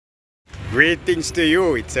Greetings to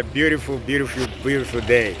you. It's a beautiful, beautiful, beautiful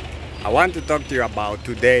day. I want to talk to you about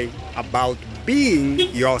today about being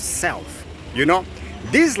yourself. You know,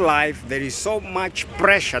 this life, there is so much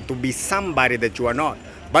pressure to be somebody that you are not.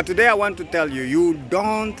 But today I want to tell you, you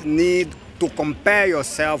don't need to compare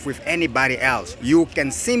yourself with anybody else. You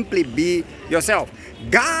can simply be yourself.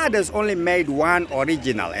 God has only made one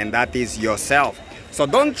original, and that is yourself. So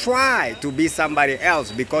don't try to be somebody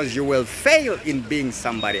else, because you will fail in being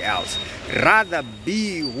somebody else. Rather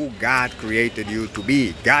be who God created you to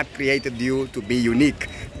be. God created you to be unique.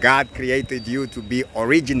 God created you to be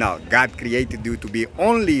original. God created you to be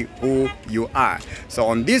only who you are. So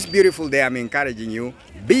on this beautiful day, I'm encouraging you,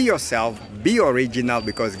 be yourself, be original,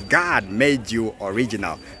 because God made you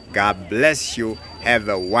original. God bless you. Have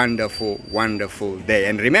a wonderful, wonderful day.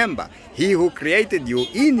 And remember, He who created you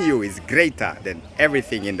in you is greater than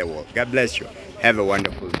everything in the world. God bless you. Have a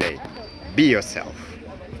wonderful day. Be yourself.